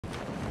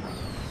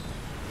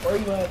Where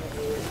you at,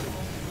 dude?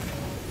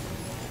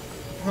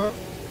 Huh?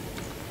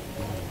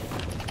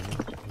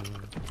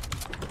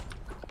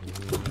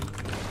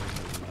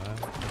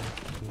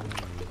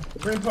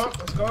 Green pump,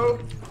 let's go.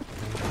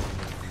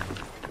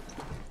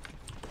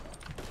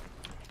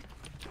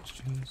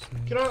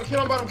 Get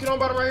on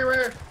bottom right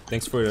here.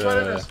 Thanks for right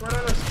on us.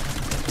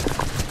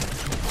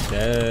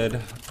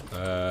 Dead.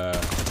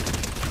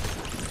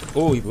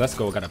 Oh, let's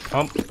go. Got a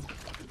pump.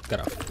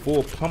 Got a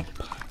full pump.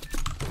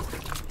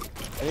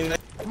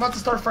 I'm about to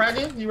start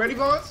fragging. You ready,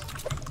 Vons?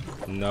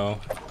 No,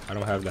 I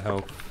don't have the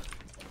help.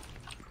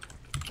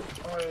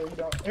 Oh, yeah, you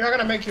don't. You're not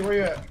gonna make it. Where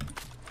you at?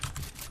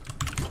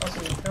 I'll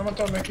see. I'm gonna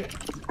throw make it.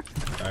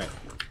 Alright.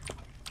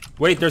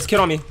 Wait, there's a kid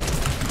on me.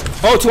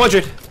 Oh,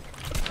 200.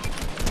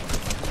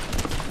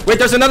 Wait,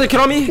 there's another kid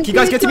on me. Can you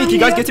guys get to me? Can you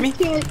guys get to me?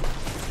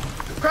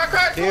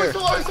 Crack. Here.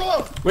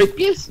 Solo. Wait,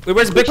 yes. wait,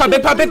 where's big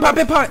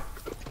pot?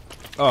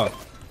 Oh.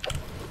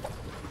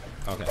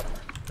 Okay.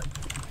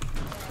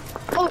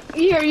 Oh,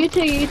 here, you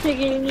take it.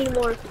 You need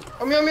more.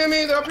 Oh, me.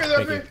 They're up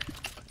here.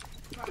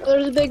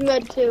 There's a big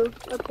med too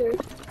up here.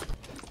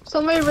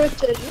 Somebody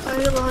ripped it. I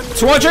have 100.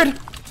 200.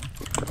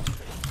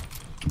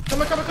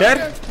 Come.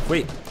 Dead?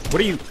 Wait,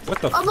 what are you? What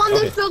the? I'm on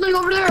this building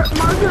over there.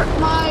 Marker,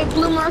 my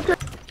blue marker.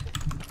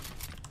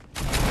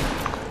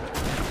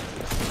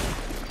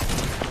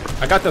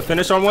 I got the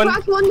finish on one.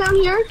 Cracked one down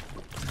here.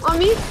 On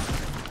me.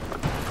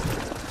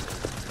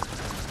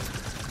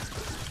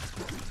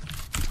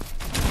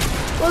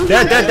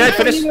 Dead,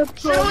 finish. Shit on.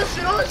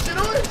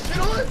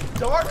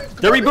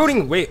 They're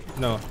rebooting. Wait,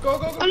 no. Go.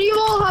 And you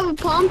all have a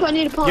pump. I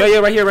need a pump. Yeah,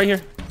 right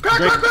here. Crack.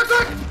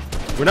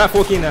 We're not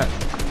full-keying that.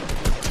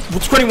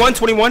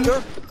 21.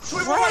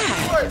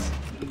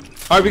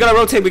 Alright, we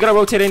gotta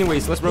rotate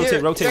anyways. Let's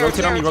rotate on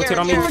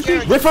me.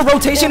 Wait for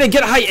rotation and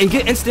get height and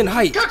get instant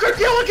height. Kill him,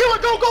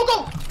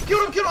 go.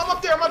 Kill him, I'm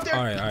up there.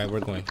 Alright, we're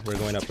going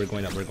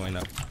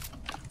up.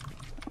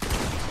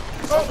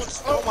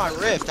 Oh my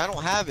rift, I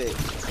don't have it.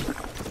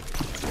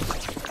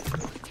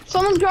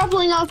 Someone's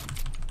grappling up.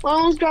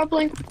 Someone's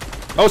grappling.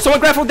 Oh,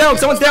 someone grappled down.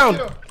 Someone's down.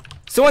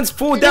 Someone's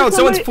full down. I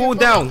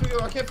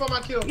can't find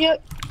my kill.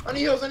 Yep. I need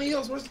heals.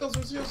 Where's the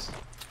heals?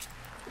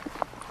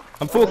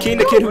 I'm full keying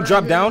the kid who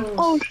dropped down.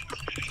 Oh.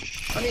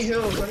 I need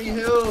heals.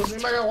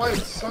 Anybody got white?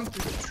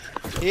 Something.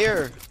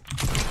 Here.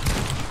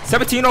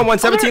 17 on one.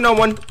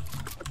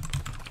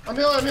 I'm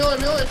healing.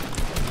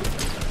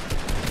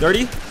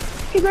 30.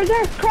 He's right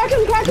there. Crack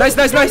him. Nice.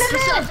 I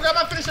forgot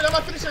my finisher.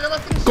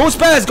 Go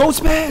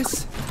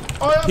spaz.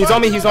 Oh, yeah, He's on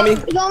me. He's on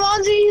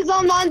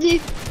Monzi.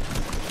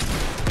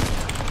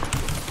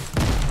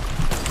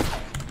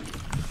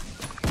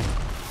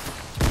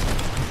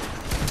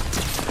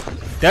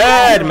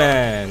 Dead,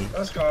 man.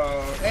 Let's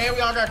go. And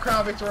we all got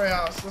Crown Victory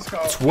House. Let's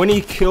go.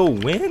 20 kill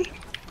win?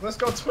 Let's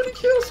go. 20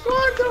 kill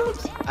squad,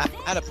 dubs. I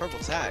had a purple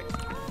tag.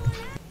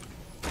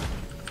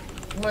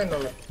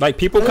 Like,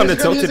 people come to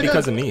Tilted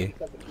because of me.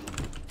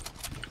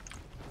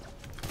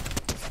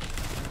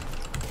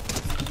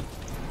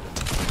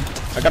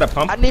 I got a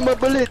pump. I need more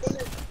bullets.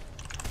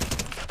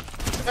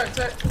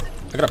 Tech.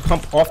 I got a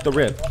pump off the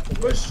rib.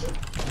 Push.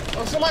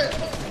 Oh, somebody.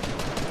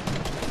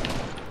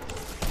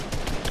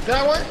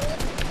 That one?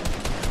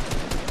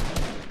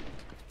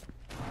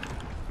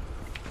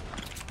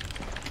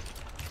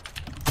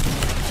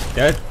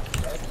 Dead.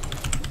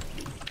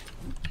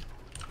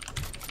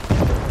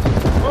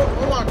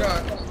 Oh my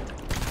god.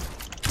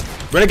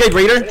 Renegade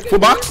Raider, full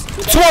box.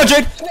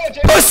 200.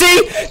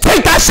 Pussy!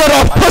 Take that shit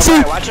off, pussy!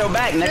 Right, watch your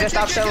back, nigga.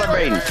 Stop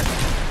celebrating.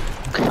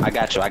 I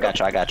got you.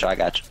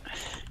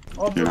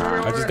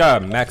 Nah, I just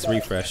got a max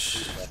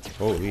refresh.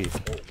 Holy.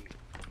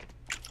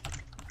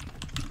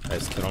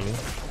 Guys, kid on me.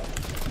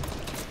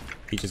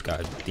 He just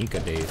got Dinka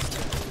dazed.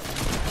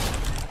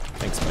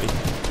 Thanks, buddy.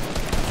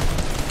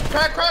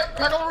 Crack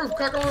on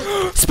the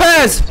roof.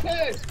 Spaz!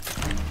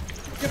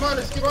 Keep on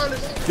this.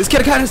 This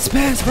kid got a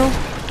spaz, bro.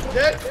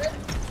 Dead?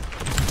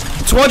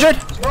 200?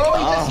 Bro,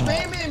 he just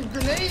spamming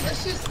grenades.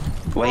 That's just.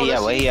 Where you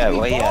at?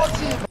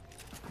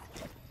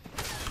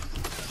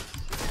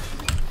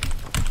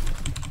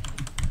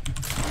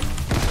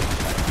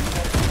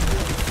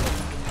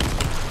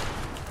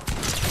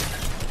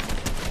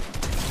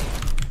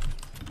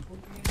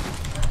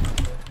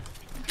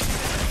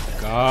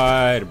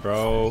 God,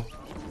 bro.